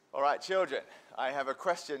All right, children, I have a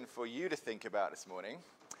question for you to think about this morning.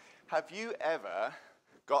 Have you ever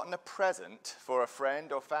gotten a present for a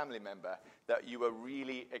friend or family member that you were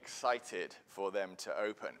really excited for them to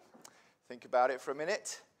open? Think about it for a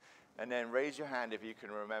minute, and then raise your hand if you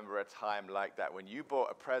can remember a time like that, when you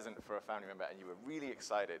bought a present for a family member and you were really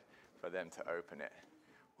excited for them to open it.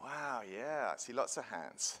 Wow, yeah, I see lots of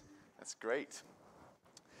hands. That's great.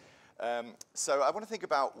 So I want to think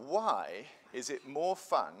about, why is it more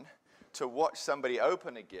fun to watch somebody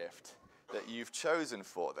open a gift that you've chosen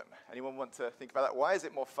for them? Anyone want to think about that? Why is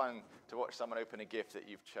it more fun to watch someone open a gift that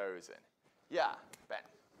you've chosen? Yeah, Ben.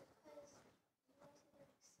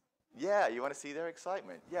 Yeah, you want to see their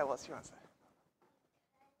excitement. Yeah, what's your answer?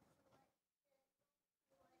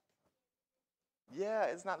 Yeah,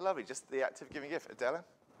 isn't that lovely? Just the act of giving a gift. Adela?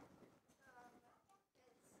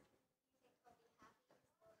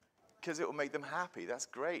 Because it will make them happy. That's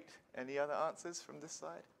great. Any other answers from this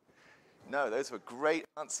side? No, those were great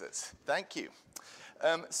answers. Thank you.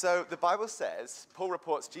 So the Bible says, Paul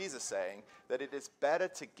reports Jesus saying that it is better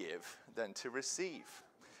to give than to receive.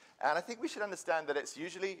 And I think we should understand that it's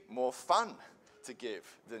usually more fun to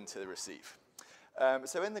give than to receive.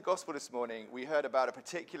 So in the gospel this morning, we heard about a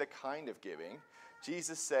particular kind of giving.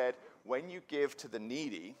 Jesus said, when you give to the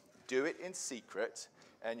needy, do it in secret,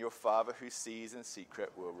 and your Father who sees in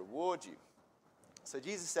secret will reward you. So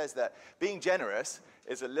Jesus says that being generous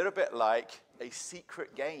is a little bit like a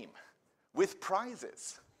secret game with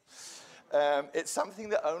prizes. It's something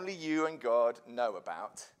that only you and God know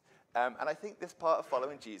about. And I think this part of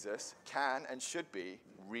following Jesus can and should be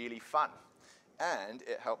really fun. And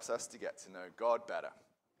it helps us to get to know God better.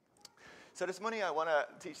 So this morning I want to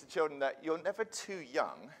teach the children that you're never too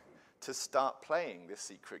young to start playing this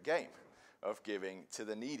secret game of giving to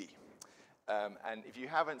the needy. And if you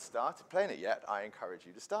haven't started playing it yet, I encourage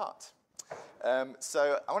you to start.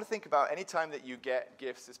 So I want to think about any time that you get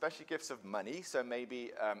gifts, especially gifts of money. So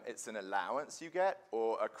maybe it's an allowance you get,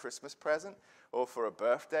 or a Christmas present, or for a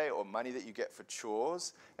birthday, or money that you get for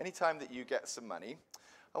chores. Anytime that you get some money,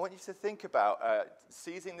 I want you to think about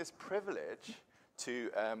seizing this privilege to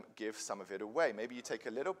give some of it away. Maybe you take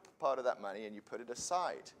a little part of that money and you put it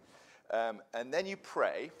aside. And then you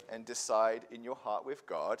pray and decide in your heart with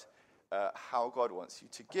God how God wants you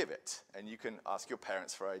to give it. And you can ask your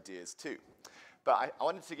parents for ideas too. But I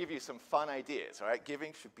wanted to give you some fun ideas, all right?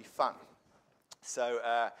 Giving should be fun.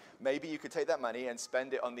 So maybe you could take that money and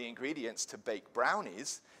spend it on the ingredients to bake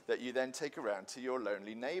brownies that you then take around to your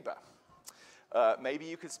lonely neighbor. Maybe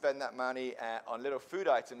you could spend that money on little food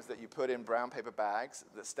items that you put in brown paper bags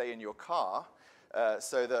that stay in your car,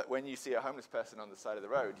 so that when you see a homeless person on the side of the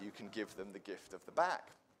road, you can give them the gift of the bag.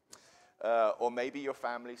 Or maybe your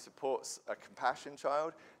family supports a compassion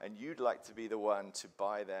child, and you'd like to be the one to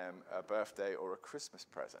buy them a birthday or a Christmas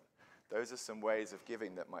present. Those are some ways of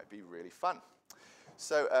giving that might be really fun.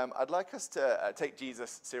 So I'd like us to take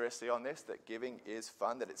Jesus seriously on this, that giving is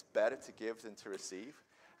fun, that it's better to give than to receive,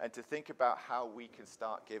 and to think about how we can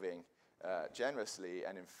start giving generously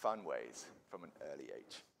and in fun ways from an early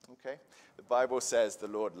age. Okay? The Bible says the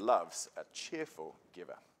Lord loves a cheerful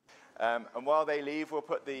giver. And while they leave, we'll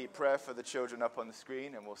put the prayer for the children up on the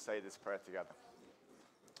screen, and we'll say this prayer together.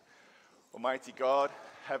 Almighty God,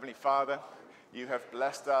 Heavenly Father, you have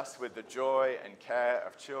blessed us with the joy and care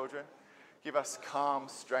of children. Give us calm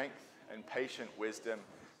strength and patient wisdom,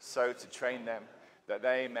 so to train them that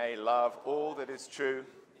they may love all that is true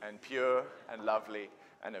and pure and lovely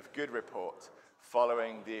and of good report,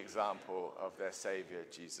 following the example of their Savior,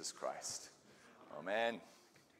 Jesus Christ. Amen.